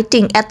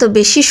 লাইটিং এত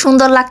বেশি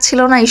সুন্দর লাগছিল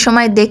না এই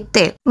সময়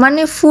দেখতে,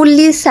 মানে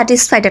ফুললি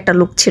স্যাটিসফাইড একটা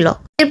লুক ছিল।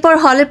 এরপর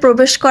হলে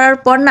প্রবেশ করার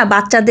পর না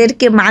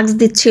বাচ্চাদেরকে মাস্ক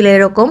দিচ্ছিল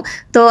এরকম,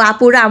 তো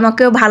আপুরা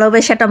আমাকেও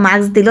ভালোবেসে একটা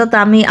মাস্ক দিল। তো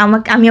আমি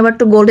আবার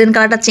একটু গোল্ডেন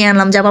কালারটা চেয়ে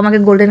আনলাম, যে আমাকে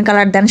গোল্ডেন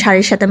কালার দেন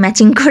শাড়ির সাথে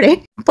ম্যাচিং করে।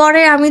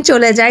 পরে আমি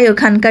চলে যাই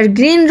ওখানকার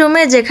গ্রিন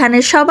রুমে, যেখানে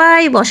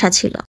সবাই বসা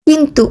ছিল।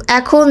 কিন্তু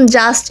এখন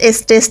জাস্ট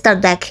স্টেজটা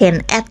দেখেন,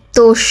 এত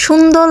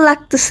সুন্দর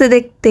লাগতেছে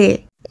দেখতে।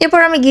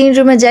 এরপর আমি গ্রিন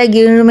রুমে যাই,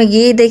 গ্রিন রুমে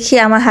গিয়ে দেখি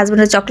আমার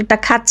হাজবেন্ডের চকলেটটা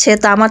খাচ্ছে,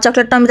 তো আমার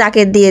চকলেটটা আমি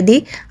তাকে দিয়ে দিই,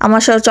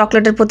 আমার সব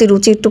চকলেটের প্রতি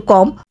রুচি একটু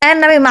কম। অ্যান্ড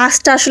আমি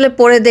মাস্কটা আসলে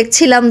পরে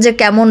দেখছিলাম যে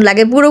কেমন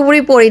লাগে,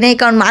 পুরোপুরি পরি নাই,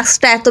 কারণ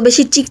মাস্কটা এত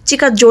বেশি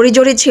চিকচিকা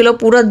জড়ি ছিল,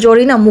 পুরো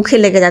জড়ি না মুখে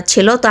লেগে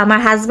যাচ্ছিল। তো আমার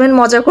হাজবেন্ড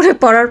মজা করে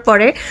পরার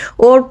পরে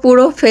ওর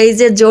পুরো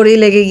ফেসে জড়ি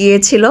লেগে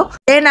গিয়েছিল।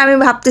 দেন আমি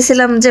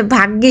ভাবতেছিলাম যে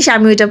ভাগ্যিস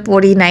আমি ওইটা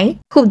পরি নাই,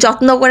 খুব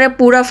যত্ন করে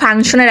পুরো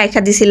ফাংশনে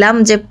রেখা দিছিলাম,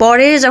 যে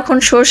পরে যখন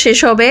শো শেষ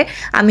হবে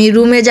আমি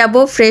রুমে যাব,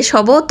 ফ্রেশ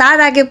হব, তার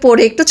আগে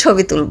পরে একটু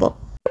ছবি তুলবো।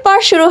 এরপর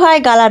শুরু হয়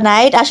গালা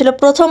নাইট। আসলে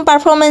প্রথম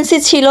পারফরমেন্সই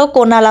ছিল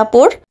কোনাল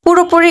আপুর,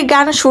 পুরোপুরি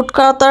গান শুট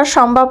করা তো আর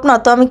সম্ভব না,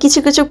 তো আমি কিছু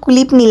কিছু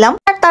ক্লিপ নিলাম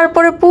আর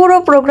তারপরে পুরো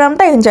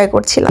প্রোগ্রামটা এনজয়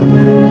করছিলাম।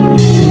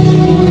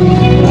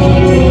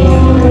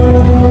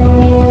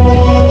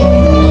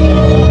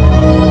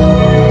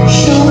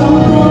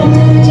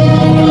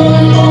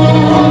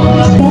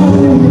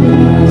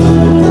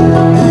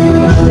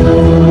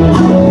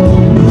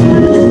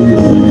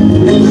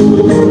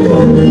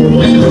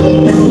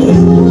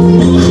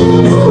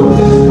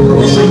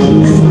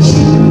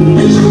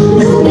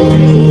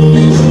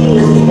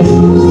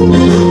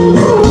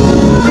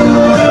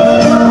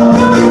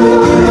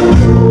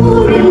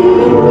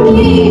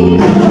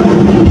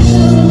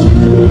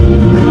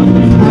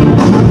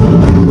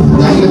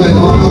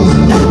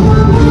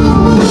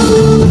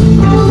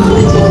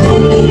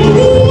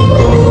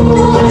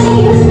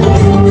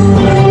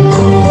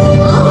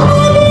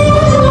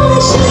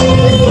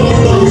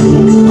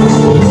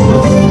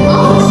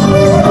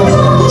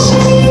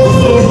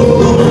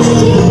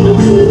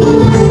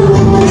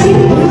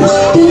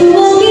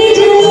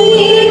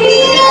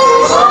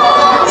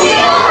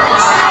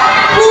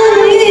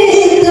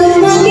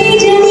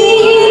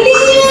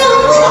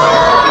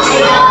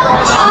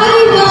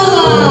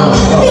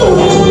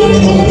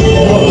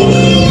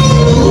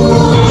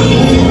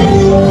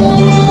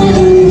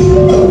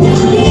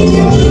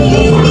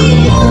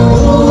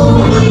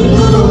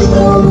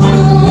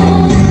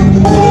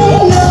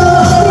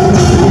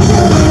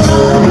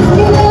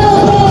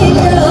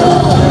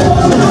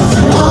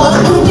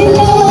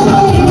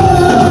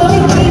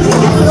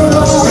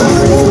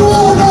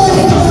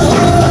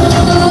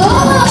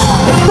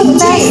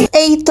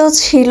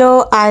 ছিল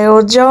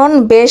আয়োজন,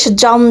 বেশ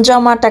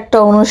জমজমাট একটা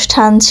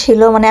অনুষ্ঠান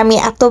ছিল, মানে আমি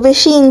এত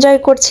বেশি এনজয়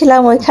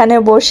করছিলাম ওইখানে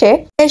বসে।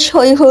 বেশ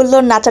হই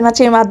হুল্লোড়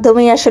নাচানাচির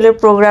মাধ্যমেই আসলে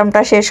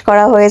প্রোগ্রামটা শেষ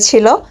করা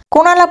হয়েছিল।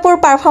 কোনাল আপুর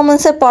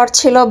পারফরমেন্সের পর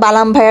ছিল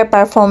বালাম ভাইয়ের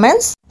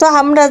পারফরমেন্স। তো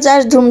আমরা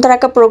জাস্ট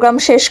ধুমধারাক্কা প্রোগ্রাম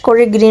শেষ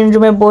করে গ্রিন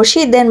রুমে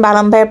বসি, দেন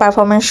বালাম ভাইয়ের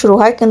পারফরমেন্স শুরু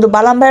হয়। কিন্তু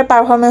বালাম ভাইয়ের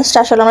পারফরমেন্সটা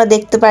আসলে আমরা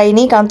দেখতে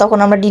পাইনি, কারণ তখন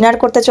আমরা ডিনার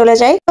করতে চলে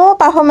যাই। তো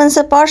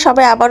পারফরমেন্সের পর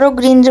সবাই আবারও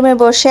গ্রিন রুমে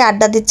বসে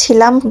আড্ডা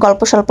দিচ্ছিলাম,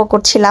 গল্প সল্প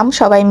করছিলাম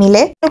সবাই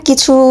মিলে।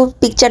 কিছু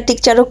পিকচার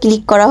টিকচারও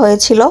ক্লিক করা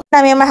হয়েছিল।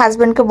 আমি আমার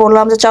হাজবেন্ডকে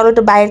বললাম যে চলো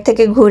একটু বাইরে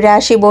থেকে ঘুরে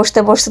আসি, বসতে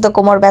বসতে তো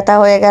কোমর ব্যথা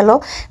হয়ে গেল।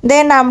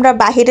 দেন আমরা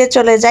বাহিরে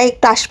চলে যাই,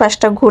 একটু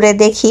আশপাশটা ঘুরে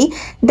দেখি।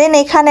 দেন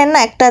এখানে না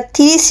একটা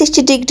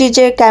 360 ডিগ্রি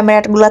যে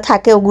ক্যামেরাগুলো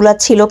থাকে ওগুলা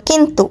ছিল,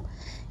 কিন্তু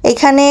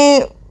এখানে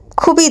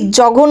খুবই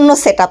জঘন্য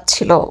সেট আপ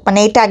ছিল, মানে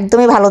এটা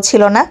একদমই ভালো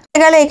ছিল না।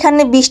 গেলে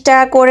এখানে 20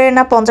 টাকা করে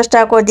না 50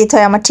 টাকা করে দিতে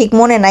হয়, আমার ঠিক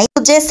মনে নাই।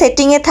 যে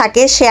সেটিং এ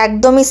থাকে সে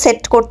একদমই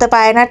সেট করতে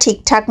পারে না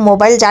ঠিকঠাক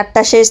মোবাইল,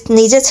 যারটা সে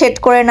নিজে সেট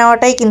করে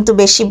নেওয়াটাই কিন্তু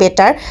বেশি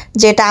বেটার,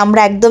 যেটা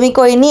আমরা একদমই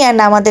করিনি। অ্যান্ড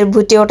আমাদের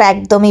ভিডিওটা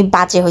একদমই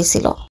বাজে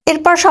হয়েছিল।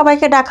 এরপর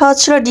সবাইকে ডাকা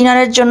হচ্ছিল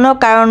ডিনারের জন্য,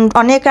 কারণ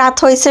অনেক রাত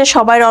হয়েছে,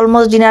 সবাই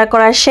অলমোস্ট ডিনার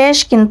করা শেষ।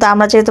 কিন্তু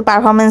আমরা যেহেতু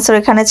পারফরমেন্সের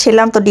এখানে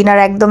ছিলাম, তো ডিনার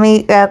একদমই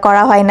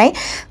করা হয় নাই।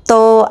 তো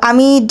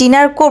আমি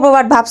ডিনার করবো,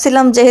 বাট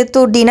ভাবছিলাম যেহেতু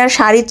ডিনার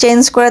শাড়ি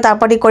চেঞ্জ করে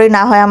তারপরই করি,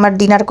 না হয় আমার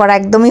ডিনার করা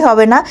একদমই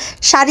হবে না।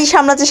 শাড়ি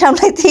সামলাতে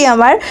সামলাতেই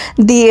আমার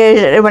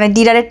মানে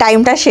ডিনারের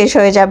টাইমটা শেষ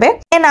হয়ে যাবে।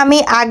 দেন আমি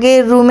আগে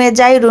রুমে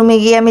যাই, রুমে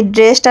গিয়ে আমি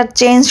ড্রেসটা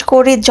চেঞ্জ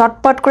করি,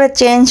 ঝটপট করে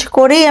চেঞ্জ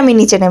করেই আমি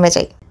নিচে নেমে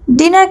যাই।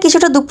 ডিনার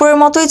কিছুটা দুপুরের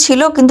মতোই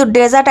ছিল, কিন্তু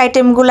ডেজার্ট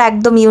আইটেমগুলো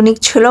একদম ইউনিক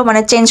ছিল,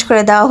 মানে চেঞ্জ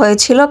করে দেওয়া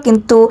হয়েছিল।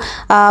 কিন্তু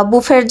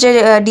বুফের যে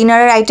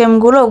ডিনারের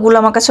আইটেমগুলো ওগুলো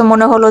আমার কাছে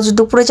মনে হলো যে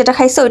দুপুরে যেটা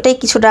খাইছে ওইটাই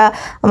কিছুটা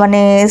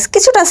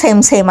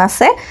সেম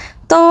আছে।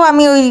 তো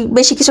আমি ওই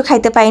বেশি কিছু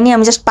খাইতে পাইনি,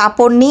 আমি জাস্ট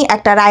পাঁপড় নিই,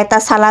 একটা রায়তা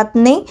সালাদ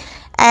নিই,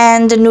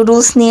 অ্যান্ড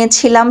নুডলস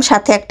নিয়েছিলাম,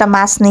 সাথে একটা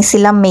মাছ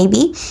নিয়েছিলাম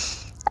মেবি।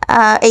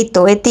 এই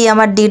তো এতেই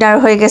আমার ডিনার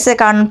হয়ে গেছে,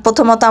 কারণ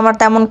প্রথমত আমার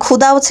তেমন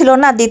ক্ষুধাও ছিল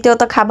না,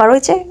 দ্বিতীয়ত খাবার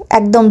হয়েছে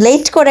একদম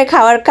লেট করে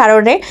খাওয়ার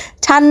কারণে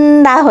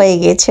ঠান্ডা হয়ে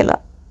গিয়েছিল।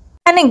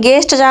 এখানে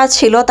গেস্ট যারা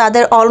ছিল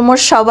তাদের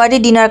অলমোস্ট সবারই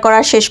ডিনার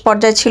করার শেষ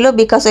পর্যায়ে ছিল,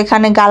 বিকজ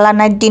এখানে গালা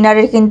নাইট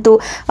ডিনারের কিন্তু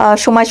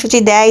সময়সূচি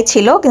দেয়াই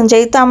ছিল, কিন্তু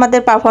যেহেতু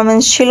আমাদের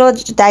পারফরমেন্স ছিল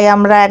তাই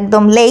আমরা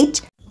একদম লেট।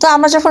 তো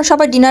আমরা যখন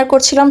সবাই ডিনার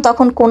করছিলাম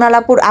তখন কোনাল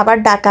আপুর আবার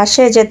ডাক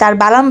আসে যে তার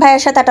বালাম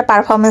ভাইয়ের সাথে একটা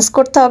পারফরমেন্স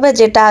করতে হবে,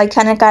 যেটা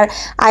এখানকার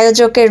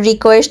আয়োজকের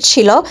রিকোয়েস্ট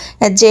ছিল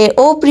যে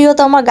ও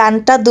প্রিয়তম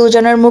গানটা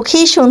দুজনের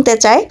মুখেই শুনতে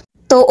চায়।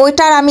 তো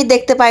ওইটার আমি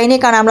দেখতে পাইনি,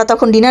 কারণ আমরা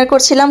তখন ডিনার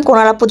করছিলাম।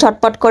 কোনাল আপু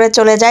ঝটপট করে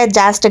চলে যায়,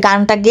 জাস্ট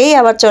গানটা গেয়ে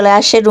আবার চলে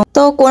আসে রুম।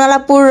 তো কোনাল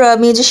আপুর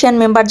মিউজিশিয়ান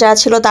মেম্বার যারা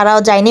ছিল তারাও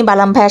যায়নি,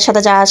 বালাম ভাইয়ের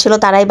সাথে যারা ছিল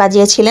তারাই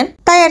বাজিয়েছিলেন।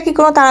 তাই আর কি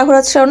কোনো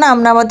তাড়াহুড়ো ছিল না,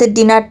 আমরা আমাদের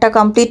ডিনারটা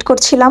কমপ্লিট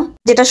করছিলাম।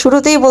 যেটা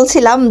শুরুতেই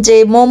বলছিলাম যে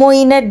মোমো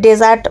ইনের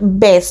ডেজার্ট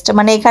বেস্ট,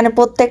 মানে এখানে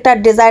প্রত্যেকটা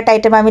ডেজার্ট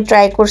আইটেম আমি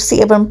ট্রাই করছি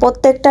এবং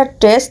প্রত্যেকটা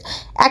টেস্ট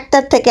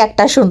একটার থেকে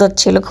একটা সুন্দর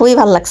ছিল, খুবই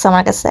ভালো লাগছে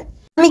আমার কাছে।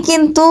 আমি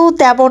কিন্তু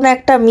তেমন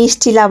একটা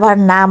মিষ্টি লাভার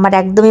না, আমার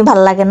একদমই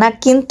ভালো লাগে না,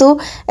 কিন্তু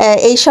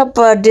এইসব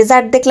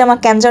ডেজার্ট দেখলে আমার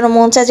কেন যেন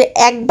মন চায় যে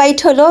এক বাইট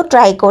হলেও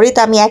ট্রাই করি। তো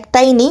আমি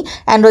একটাই নিই,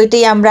 অ্যান্ড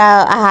ওইটাই আমরা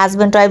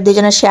হাজব্যান্ড ওয়াইফ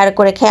দুজনে শেয়ার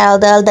করে খেয়ে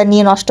আলাদা আলাদা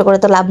নিয়ে নষ্ট করে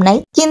তো লাভ নাই।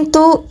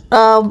 কিন্তু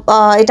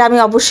এটা আমি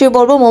অবশ্যই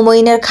বলবো, মোমো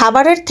ইনের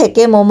খাবারের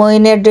থেকে মোমো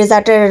ইনের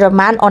ডেজার্টের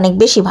মান অনেক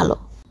বেশি ভালো।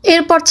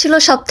 এরপর ছিল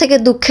সব থেকে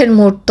দুঃখের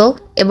মুহূর্ত,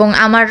 এবং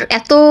আমার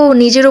এত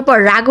নিজের উপর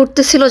রাগ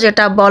উঠতেছিল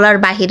যেটা বলার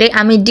বাহিরে।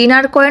 আমি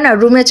ডিনার করে না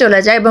রুমে চলে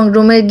যাই, এবং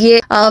রুমে গিয়ে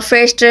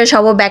ফ্রেশ ট্রেশ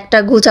হবো, ব্যাগটা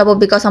গুছাবো,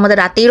 বিকজ আমাদের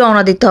রাতেই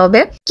রওনা দিতে হবে।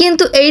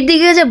 কিন্তু এই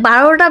দিকে যে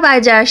 12টা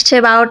বাজে আসছে,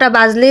 12টা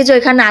বাজলেই যে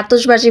এখানে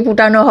আতশবাজি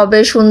ফুটানো হবে,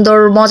 সুন্দর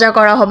মজা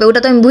করা হবে, ওটা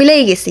তো আমি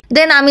ভুলেই গেছি।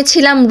 দেন আমি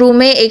ছিলাম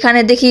রুমে, এখানে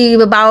দেখি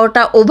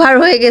 12টা ওভার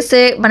হয়ে গেছে,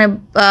 মানে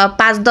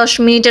 5-10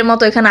 মিনিটের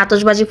মতো এখানে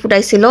আতশবাজি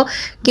ফুটাইছিল,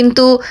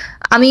 কিন্তু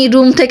আমি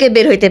রুম থেকে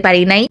বের হইতে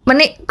পারি নাই।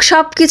 মানে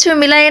সবকিছু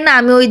মিলাই না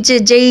আমি ওই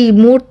যেই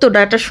মুহূর্তটা,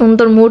 একটা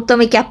সুন্দর মুহূর্ত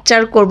আমি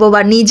ক্যাপচার করব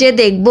বা নিজে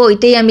দেখবো,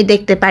 ওইটাই আমি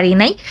দেখতে পারি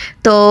নাই।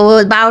 তো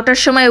 12টার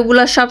সময়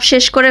ওগুলো সব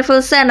শেষ করে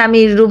ফেলছে, আর আমি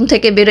রুম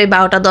থেকে বেরোই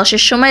 12টা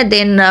 10-এর সময়।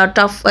 দেন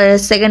টপ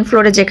সেকেন্ড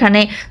ফ্লোরে যেখানে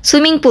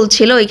সুইমিং পুল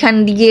ছিল ওইখান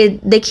গিয়ে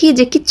দেখি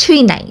যে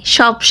কিছুই নাই,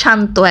 সব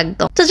শান্ত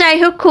একদম। তো যাই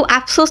হোক, খুব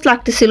আফসোস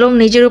লাগতেছিল,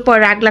 নিজের উপর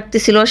রাগ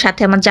লাগতেছিল,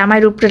 সাথে আমার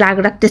জামাইয়ের উপরে রাগ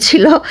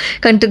রাখতেছিল,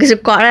 কিন্তু কিছু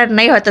করার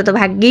নাই, হয়তো তো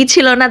ভাগ্যেই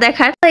ছিল না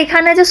দেখার। তো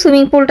এখানে যে সুইমিং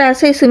পুলটা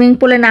আছে, এই সুইমিং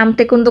পুলে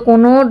নামতে কিন্তু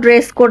কোনো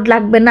ড্রেস কোড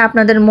লাগবে না,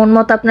 আপনাদের মন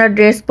মতো আপনারা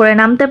ড্রেস পরে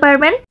নামতে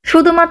পারবেন।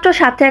 শুধুমাত্র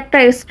সাথে একটা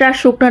এক্সট্রা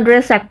শুকনো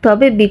ড্রেস রাখতে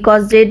হবে,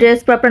 বিকজ যে ড্রেস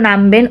পরে আপনারা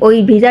নামবেন ওই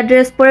ভিজা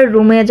ড্রেস পরে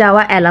রুমে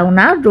যাওয়া অ্যালাউ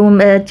না, রুম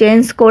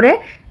চেঞ্জ করে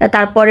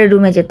তারপরে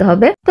রুমে যেতে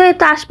হবে। তো এই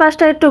তো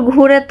আশপাশটা একটু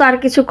ঘুরে, তো আর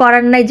কিছু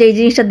করার নাই, যেই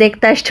জিনিসটা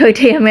দেখতে আসছে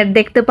ওইটাই আমি আর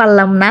দেখতে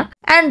পারলাম না।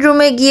 অ্যান্ড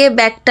রুমে গিয়ে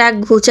ব্যাগ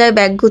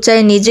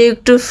গুছাই নিজে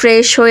একটু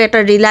ফ্রেশ হয়ে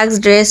একটা রিল্যাক্স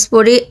ড্রেস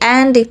পরি,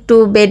 অ্যান্ড একটু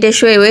বেডে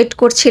শুয়ে ওয়েট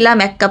করছিলাম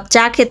 1 কাপ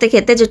চা খেতে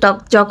খেতে, যে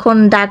যখন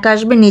ডাক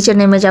আসবে নিচে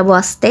নেমে যাব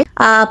আস্তে।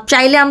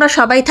 চাইলে আমরা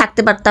সবাই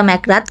থাকতে পারতাম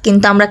এক রাত,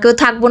 কিন্তু আমরা কেউ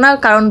থাকবো না,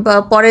 কারণ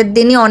পরের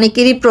দিনই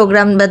অনেকেরই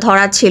প্রোগ্রাম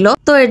ধরা ছিল,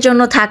 তো এর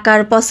জন্য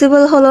থাকার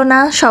পসিবল হলো না,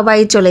 সবাই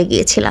চলে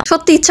গিয়েছিলাম।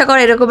 সত্যি ইচ্ছা করে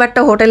এরকম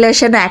একটা হোটেলে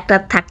এসে না একটা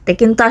থাকতে,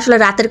 কিন্তু আসলে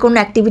রাতের কোনো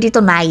অ্যাক্টিভিটি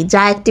তো নাই,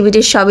 যা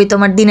অ্যাক্টিভিটি সবই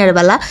তোমার দিনের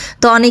বেলা।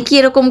 তো অনেকেই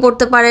এরকম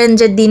করতে পারেন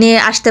যে দিনে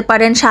আসতে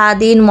পারেন,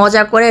 সারাদিন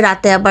মজা করে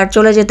রাতে আবার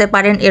চলে যেতে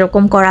পারেন,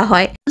 এরকম করা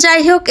হয়।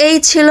 যাই হোক, এই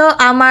ছিল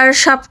আমার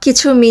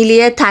সবকিছু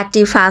মিলিয়ে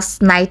 31st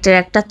নাইটের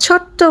একটা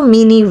ছোট্ট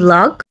মিনি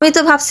ব্লগ। আমি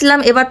তো ভাবছিলাম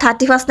এবার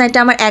 31st নাইটে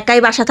আমার একাই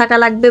বাসা থাকা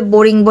লাগবে,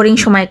 বোরিং বোরিং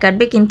সময়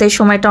কাটবে, কিন্তু এই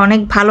সময়টা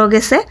অনেক ভালো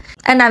গেছে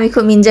এন্ড আমি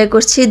খুব এনজয়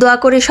করছি। দোয়া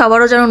করি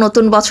সবারও যেন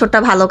নতুন বছরটা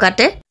ভালো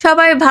কাটে,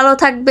 সবাই ভালো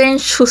থাকবেন,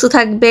 সুস্থ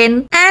থাকবেন।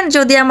 এন্ড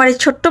যদি আমার এই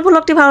ছোট্ট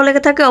ব্লগটি ভালো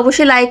লেগে থাকে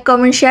অবশ্যই like,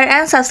 comment, share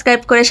and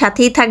subscribe করে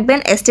সাথেই থাকবেন।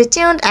 Stay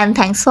tuned and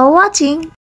thanks for watching.